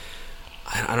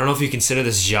 I don't know if you consider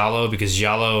this giallo, because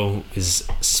giallo is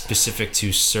specific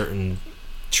to certain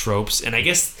tropes, and I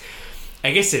guess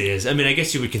it is. I mean, I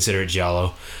guess you would consider it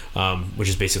giallo, which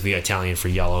is basically Italian for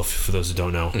yellow, for those who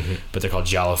don't know, but they're called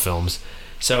giallo films.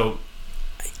 So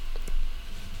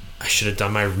I should have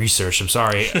done my research. I'm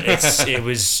sorry. It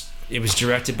was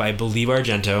directed by, I believe,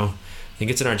 Argento. I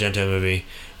think it's an Argento movie.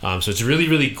 So it's really,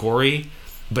 really gory,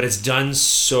 but it's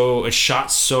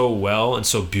shot so well and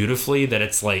so beautifully that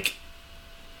it's like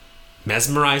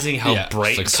mesmerizing how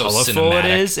bright and colorful it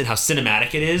is, and how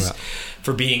cinematic it is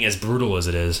for being as brutal as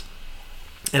it is.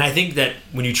 And I think that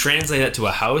when you translate that to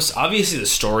a house, obviously the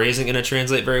story isn't going to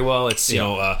translate very well. It's, you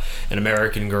know, an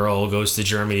American girl goes to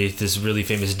Germany to this really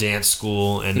famous dance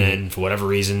school, and then for whatever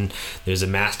reason, there's a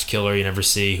masked killer you never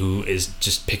see who is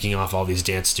just picking off all these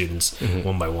dance students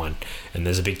one by one. And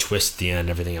there's a big twist at the end and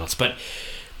everything else. But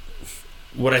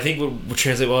what I think would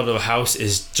translate well to a house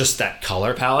is just that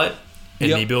color palette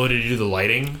and the ability to do the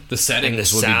lighting. The settings and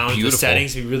the would sound, be beautiful. The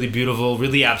settings would be really beautiful,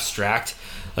 really abstract.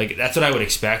 Like, that's what I would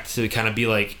expect, to kind of be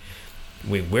like,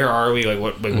 wait, where are we? Like,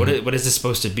 what is this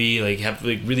supposed to be? Like, have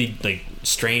like really like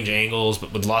strange angles,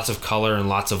 but with lots of color and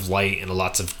lots of light and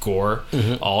lots of gore,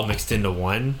 all mixed into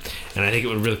one. And I think it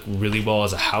would really, really well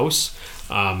as a house.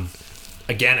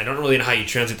 Again, I don't really know how you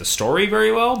translate the story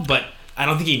very well, but I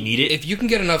don't think you need it. If you can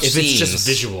get enough if scenes, it's just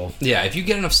visual. Yeah, if you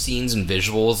get enough scenes and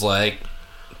visuals, like,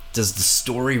 does the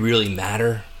story really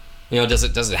matter? does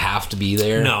it have to be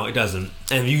there? No, it doesn't.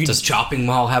 And you can Does Chopping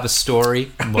Mall have a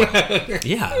story?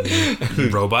 yeah, I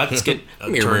mean, robots get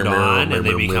turned on and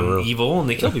they become evil and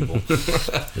they kill people.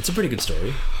 It's a pretty good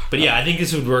story. But yeah, I think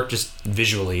this would work just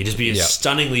visually. It'd just be a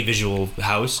stunningly visual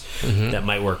house that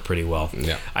might work pretty well.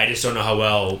 Yeah. I just don't know how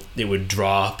well it would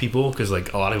draw people because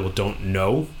like a lot of people don't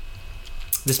know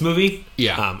this movie.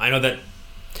 Yeah. I know that.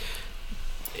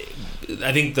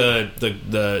 I think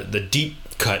the deep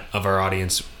cut of our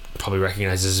audience probably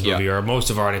recognizes this movie, or most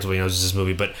of our audience probably knows this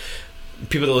movie, but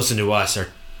people that listen to us are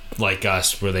like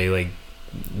us, where they like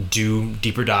do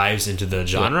deeper dives into the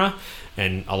genre,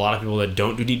 and a lot of people that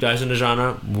don't do deep dives into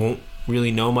genre won't really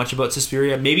know much about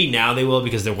Suspiria. Maybe now they will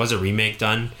because there was a remake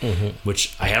done,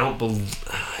 which I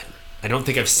don't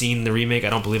think I've seen the remake.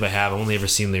 I don't believe I have. I've only ever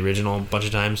seen the original a bunch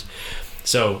of times,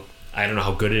 so I don't know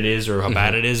how good it is or how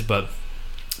bad it is, but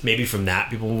maybe from that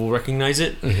people will recognize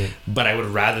it. But I would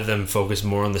rather them focus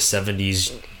more on the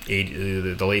 70s,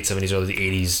 the late 70s, early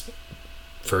 80s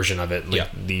version of it, like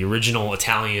the original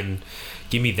Italian.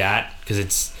 Give me that, because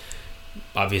it's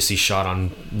obviously shot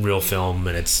on real film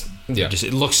and it's just,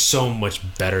 it looks so much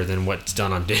better than what's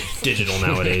done on digital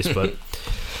nowadays. But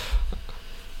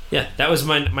yeah, that was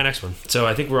my next one. So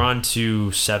I think we're on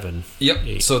to 7. Yep.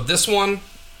 8. So this one,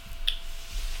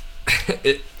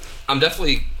 I'm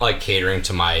definitely like catering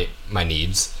to my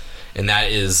needs, and that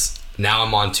is now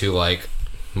I'm on to like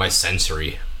my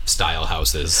sensory style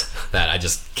houses that I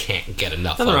just can't get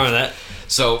enough Nothing of. wrong with that.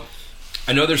 So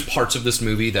I know there's parts of this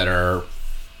movie that are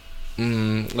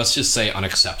let's just say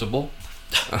unacceptable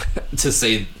to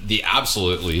say the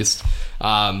absolute least.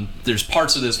 There's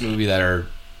parts of this movie that are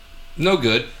no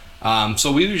good.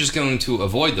 So we were just going to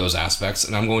avoid those aspects,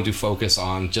 and I'm going to focus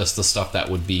on just the stuff that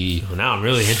would be Well, now I'm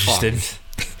really interested. fun.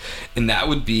 And that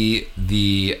would be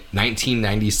the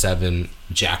 1997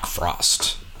 Jack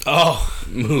Frost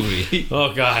movie.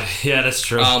 Oh god, yeah, that's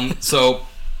true. So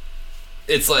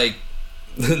it's like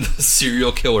the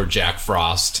serial killer Jack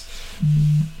Frost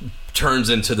turns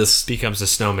into this Becomes a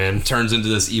snowman.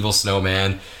 Evil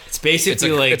snowman. It's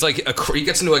basically He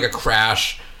gets into like a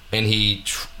crash, and he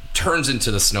turns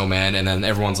into the snowman, and then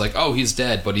everyone's like, oh, he's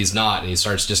dead, but he's not, and he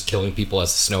starts just killing people as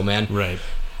a snowman. right.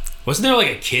 Wasn't there like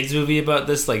a kids movie about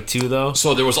this, like, too, though?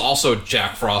 So there was also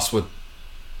Jack Frost with,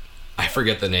 I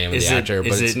forget the name of the actor,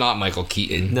 but it's not Michael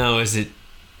Keaton. No, is it?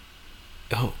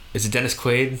 Oh, is it Dennis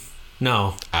Quaid?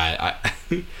 No, I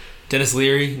Dennis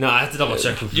Leary. No, I have to double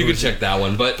check. you can check that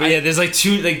one, but yeah, there's like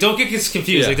two. Like, don't get confused.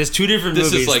 Yeah. Like, there's two different This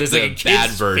movies. is like there's the like a kids bad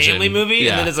version. family movie,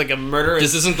 Yeah. and then there's like a murder.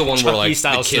 this isn't the one where like the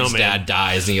Chucky-style kid's snowman. dad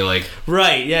dies and he like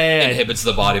Right? Yeah. inhibits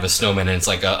the body of a snowman, and it's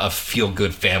like a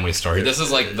feel-good family story. This is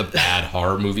like the bad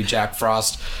horror movie Jack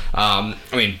Frost. I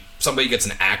mean, somebody gets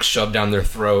an axe shoved down their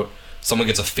throat. Someone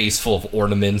gets a face full of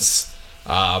ornaments.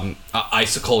 A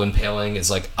icicle impaling is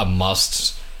like a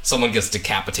must. Someone gets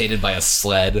decapitated by a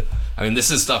sled. I mean,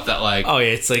 this is stuff that like... Oh yeah,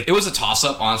 it's like It was a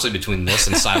toss-up, honestly, between this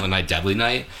and Silent Night, Deadly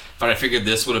Night. But I figured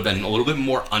this would have been a little bit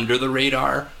more under the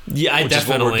radar. Yeah, which is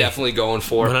what we're definitely going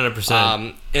for.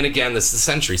 100%. And again, this is a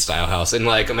Century style house. And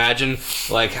like, imagine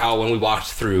like how when we walked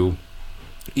through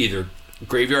either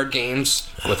Graveyard Games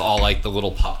with all like the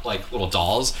little little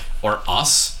dolls, or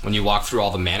Us when you walk through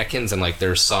all the mannequins and like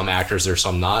there's some actors, there's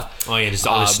some not. oh yeah, just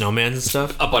all the snowmen and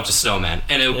stuff. A bunch of snowmen,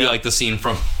 and it would be like the scene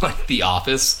from like The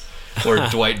Office where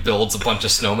Dwight builds a bunch of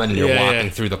snowmen and you're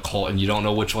walking through the cult and you don't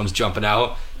know which one's jumping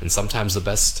out, and sometimes the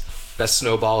best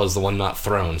snowball is the one not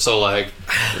thrown. So like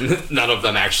none of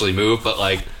them actually move, but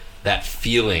like that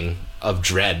feeling of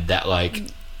dread that like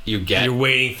you get, You're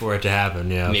waiting for it to happen.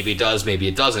 Yeah. maybe it does, maybe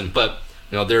it doesn't, but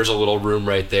you know, there's a little room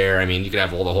right there. I mean, you could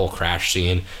have the whole crash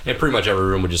scene, and pretty much every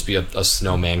room would just be a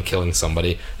snowman killing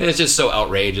somebody. And it's just so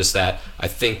outrageous that I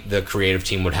think the creative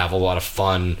team would have a lot of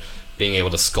fun being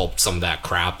able to sculpt some of that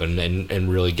crap and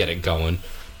really get it going.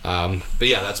 But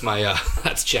yeah, that's my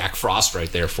that's Jack Frost right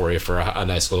there for you for a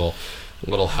nice little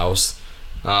house.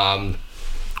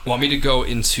 Want me to go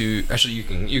into? Actually, you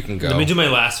can go. Let me do my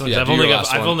last one. Yeah, I've do only your got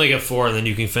last I've one. only got 4, and then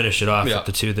you can finish it off Yeah. with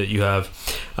the 2 that you have.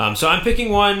 So I'm picking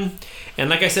one, and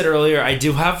like I said earlier, I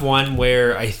do have one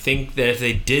where I think that if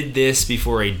they did this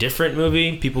before a different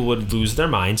movie, people would lose their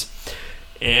minds,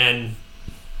 and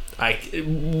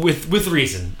with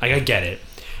reason. I get it,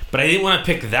 but I didn't want to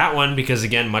pick that one because,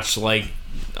 again, much like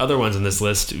other ones on this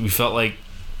list, we felt like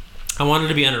I wanted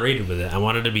to be underrated with it. I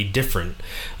wanted to be different.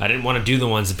 I didn't want to do the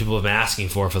ones that people have been asking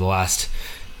for the last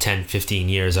 10, 15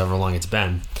 years, however long it's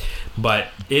been. But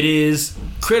it is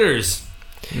Critters.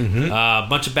 A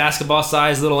bunch of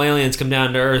basketball-sized little aliens come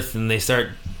down to Earth, and they start,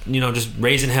 just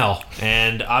raising hell.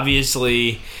 And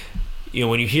obviously, you know,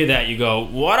 when you hear that, you go,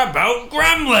 "What about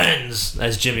Gremlins?"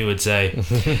 As Jimmy would say.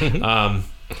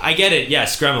 I get it.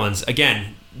 Yes, Gremlins.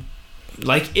 Again,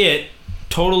 like it,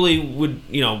 totally would.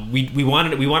 You know, we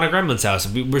want a Gremlins house.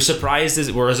 We're as surprised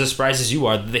as you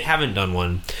are that they haven't done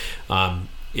one.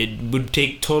 It would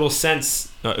take total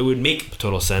sense. It would make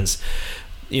total sense.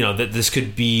 You know, that this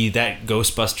could be that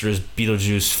Ghostbusters,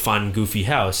 Beetlejuice, fun, goofy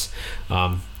house.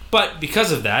 But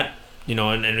because of that, you know,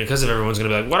 and because of everyone's going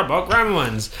to be like, what about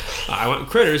Gremlins? I went with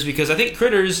Critters because I think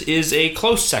Critters is a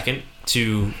close second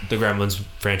to the Gremlins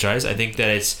franchise. I think that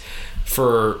it's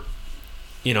for,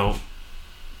 you know,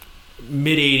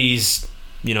 mid-'80s,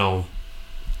 you know,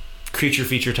 creature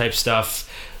feature type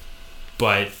stuff.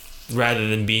 But rather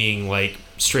than being like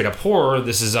straight up horror,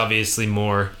 this is obviously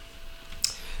more,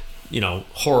 you know,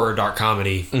 horror, dark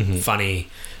comedy, funny.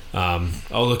 Oh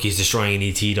look, he's destroying an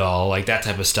ET doll, like that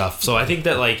type of stuff. So I think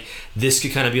that like this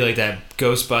could kind of be like that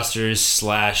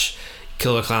Ghostbusters /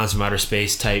 Killer Clowns from Outer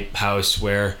Space type house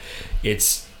where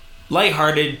it's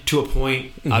lighthearted to a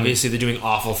point. Obviously they're doing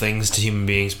awful things to human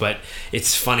beings, but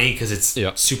it's funny because it's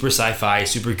super sci-fi,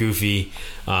 super goofy.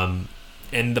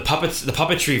 And the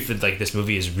puppetry for like this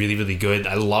movie is really, really good.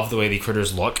 I love the way the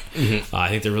critters look. I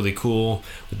think they're really cool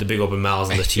with the big open mouths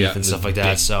and the teeth and stuff like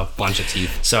that. So bunch of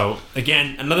teeth. So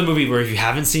again, another movie where if you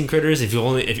haven't seen Critters, if you're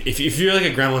like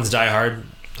a Gremlins diehard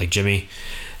like Jimmy,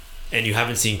 and you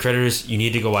haven't seen Critters, you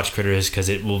need to go watch Critters because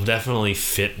it will definitely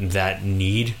fit that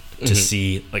need to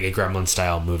see like a Gremlin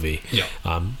style movie.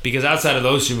 Because outside of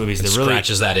those two movies, it really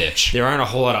scratches that itch. There aren't a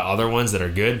whole lot of other ones that are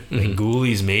good. Like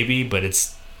Ghoulies maybe, but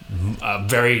it's a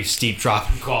very steep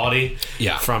drop in quality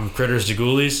from Critters to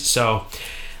Ghoulies. So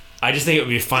I just think it would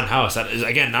be a fun house. That is,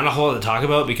 again, not a whole lot to talk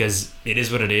about because it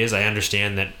is what it is. I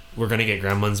understand that we're going to get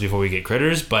Gremlins before we get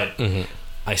Critters, but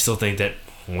I still think that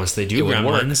once they do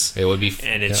Gremlins, it would be,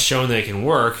 and it's shown that it can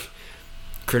work,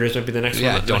 Critters might be the next one.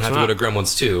 Yeah, don't have to go to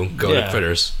Gremlins 2. Go to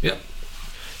Critters. Yep.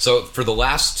 So for the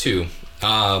last two,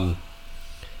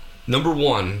 number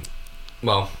one,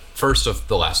 well, first of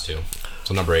the last two,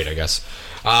 so number 8, I guess.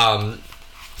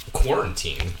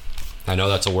 Quarantine. I know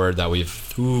that's a word that we've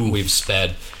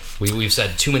said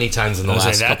too many times in the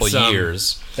last couple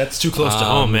years. That's too close to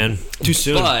home, man. Too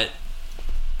soon. But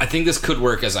I think this could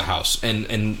work as a house,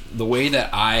 and the way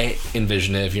that I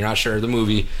envision it, if you're not sure of the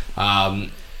movie,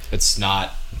 it's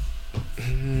not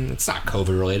COVID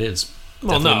related. It's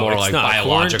definitely more like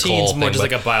biological. Quarantine's more just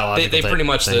like a biological. They pretty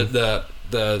much thing.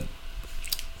 the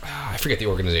I forget the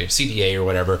organization, CDA or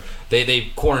whatever.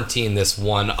 They quarantined this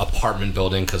one apartment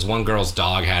building because one girl's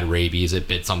dog had rabies. It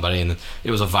bit somebody, and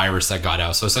it was a virus that got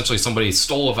out. So essentially, somebody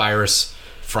stole a virus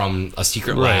from a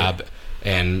secret lab,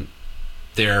 and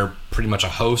they're pretty much a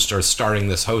host or starting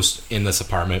this host in this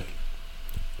apartment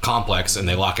complex, and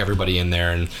they lock everybody in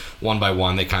there, and one by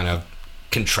one, they kind of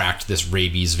contract this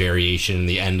rabies variation.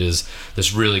 The end is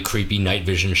this really creepy night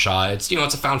vision shot. It's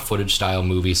it's a found footage style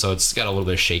movie, so it's got a little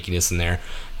bit of shakiness in there.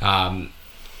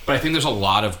 But I think there's a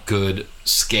lot of good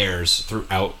scares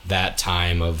throughout that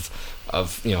time of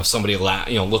somebody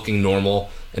looking normal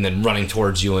and then running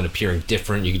towards you and appearing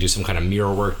different. You could do some kind of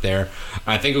mirror work there. And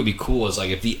I think it would be cool is like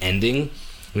if the ending,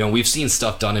 we've seen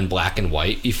stuff done in black and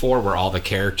white before where all the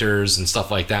characters and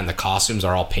stuff like that and the costumes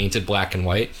are all painted black and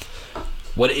white.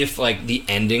 What if like the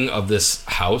ending of this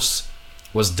house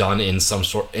was done in some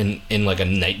sort in like a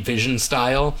night vision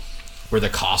style where the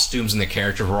costumes and the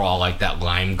characters were all like that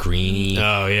lime greeny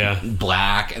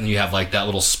black, and you have like that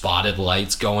little spotted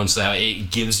lights going, so that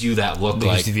it gives you that look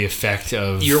like the effect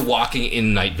of you're walking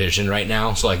in night vision right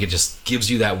now. So like it just gives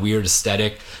you that weird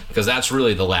aesthetic, because that's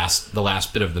really the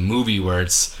last bit of the movie where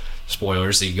it's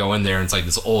spoilers. So you go in there and it's like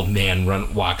this old man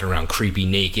walking around creepy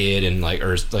naked and like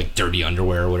dirty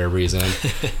underwear or whatever he's in.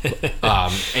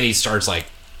 And he starts like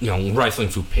rifling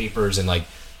through papers, and like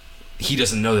he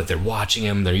doesn't know that they're watching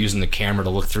him. They're using the camera to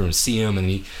look through and see him, and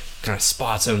he kind of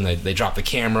spots him. They drop the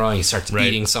camera, and he starts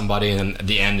eating somebody, and then at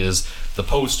the end is the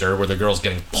poster where the girl's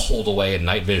getting pulled away in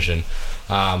night vision.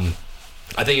 I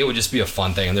think it would just be a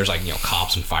fun thing, and there's like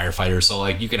cops and firefighters, so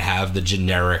like you can have the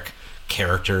generic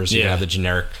characters, you can have the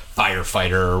generic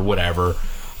firefighter or whatever,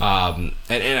 and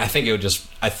I think it would just,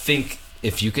 I think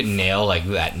if you could nail like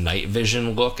that night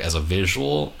vision look as a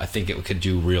visual, I think it could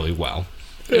do really well.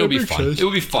 It would be fun. It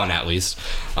would be fun, at least.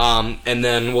 And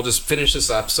then we'll just finish this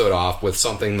episode off with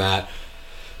something that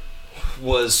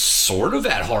was sort of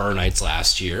at Horror Nights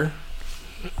last year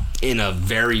in a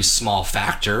very small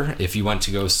factor. If you went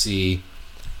to go see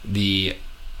the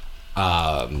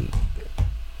why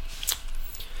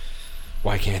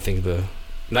can't I think of the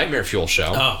Nightmare Fuel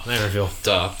show? Oh, Nightmare Fuel.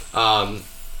 Duh.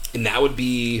 And that would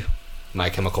be My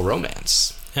Chemical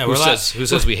Romance. Yeah, who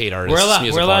says we hate artists?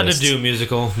 We're allowed artists. to do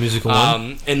musical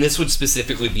one. And this would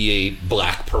specifically be a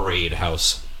Black Parade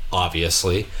house,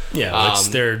 obviously. Yeah, well, it's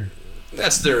their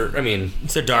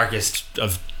darkest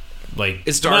of, like,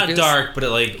 it's dark. Not dark, but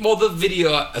the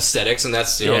video aesthetics, and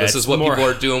that's this is what people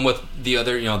are doing with the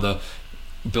other the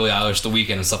Billie Eilish, The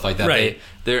Weeknd, and stuff like that. Right.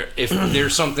 If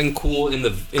there's something cool in a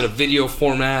video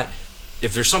format,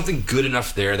 if there's something good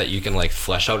enough there that you can like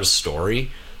flesh out a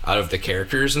story out of the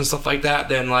characters and stuff like that,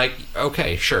 then like,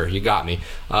 okay, sure, you got me.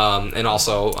 And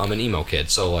also, I'm an emo kid,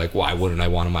 so like, why wouldn't I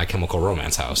want a My Chemical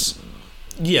Romance house?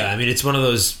 Yeah, I mean, it's one of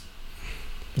those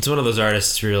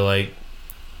artists where you're like,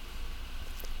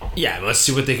 yeah, let's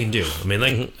see what they can do. I mean,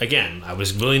 like, again, I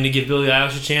was willing to give Billie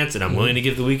Eilish a chance, and I'm willing to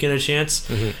give The Weeknd a chance.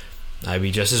 I'd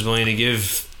be just as willing to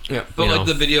give. Yeah, but like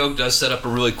the video does set up a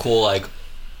really cool like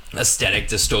aesthetic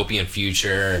dystopian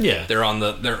future. Yeah, they're in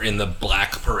the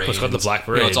Black Parade. It's called the Black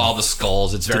Parade. It's all the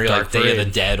skulls. It's very like Day of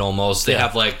the Dead almost. They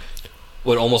have like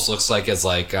what almost looks like as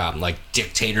like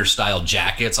dictator style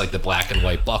jackets, like the black and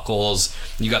white buckles.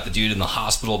 You got the dude in the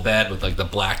hospital bed with like the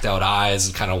blacked out eyes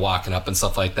and kind of walking up and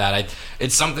stuff like that.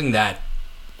 It's something that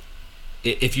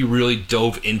if you really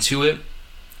dove into it,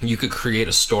 you could create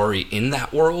a story in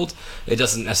that world. It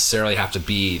doesn't necessarily have to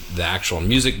be the actual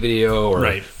music video or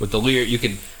with the lyric.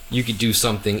 You could do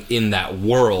something in that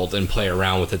world and play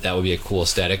around with it. That would be a cool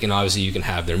aesthetic. And obviously you can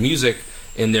have their music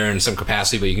in there in some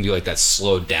capacity, but you can do like that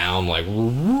slowed down, like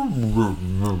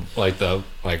the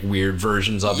like weird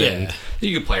versions of it. And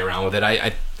you could play around with it.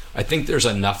 I think there's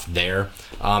enough there.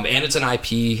 And it's an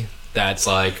IP that's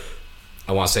like,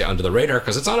 I want to say under the radar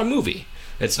because it's not a movie.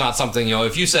 It's not something,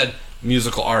 if you said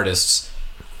musical artists,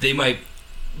 they might,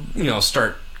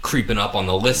 start creeping up on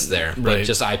the list there. But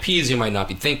just IPs, you might not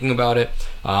be thinking about it.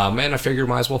 And I figured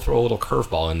might as well throw a little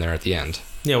curveball in there at the end.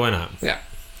 Yeah, why not? Yeah.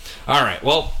 All right.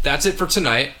 Well, that's it for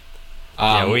tonight.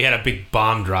 We had a big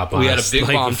bomb drop on us. We had a big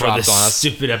bomb dropped on us.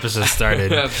 Stupid episode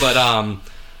started. But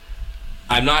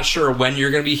I'm not sure when you're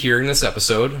going to be hearing this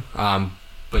episode,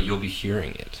 but you'll be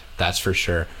hearing it. That's for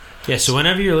sure. Yeah, so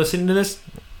whenever you're listening to this,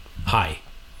 hi.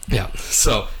 Yeah.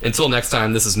 So until next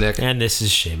time, this is Nick. And this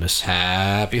is Shamus.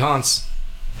 Happy haunts.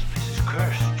 This is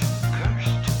cursed. Cursed.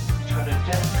 It's got a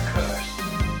death curse.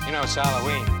 It's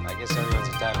Halloween. I guess everyone's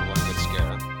entitled to one good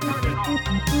scare.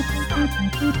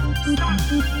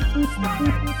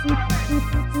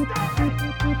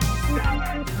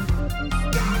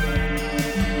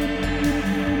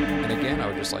 And again, I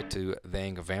would just like to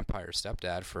thank Vampire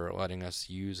Stepdad for letting us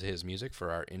use his music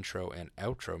for our intro and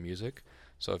outro music.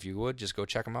 So if you would, just go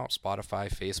check him out. Spotify,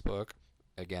 Facebook.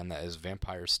 Again, that is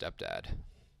Vampire Stepdad.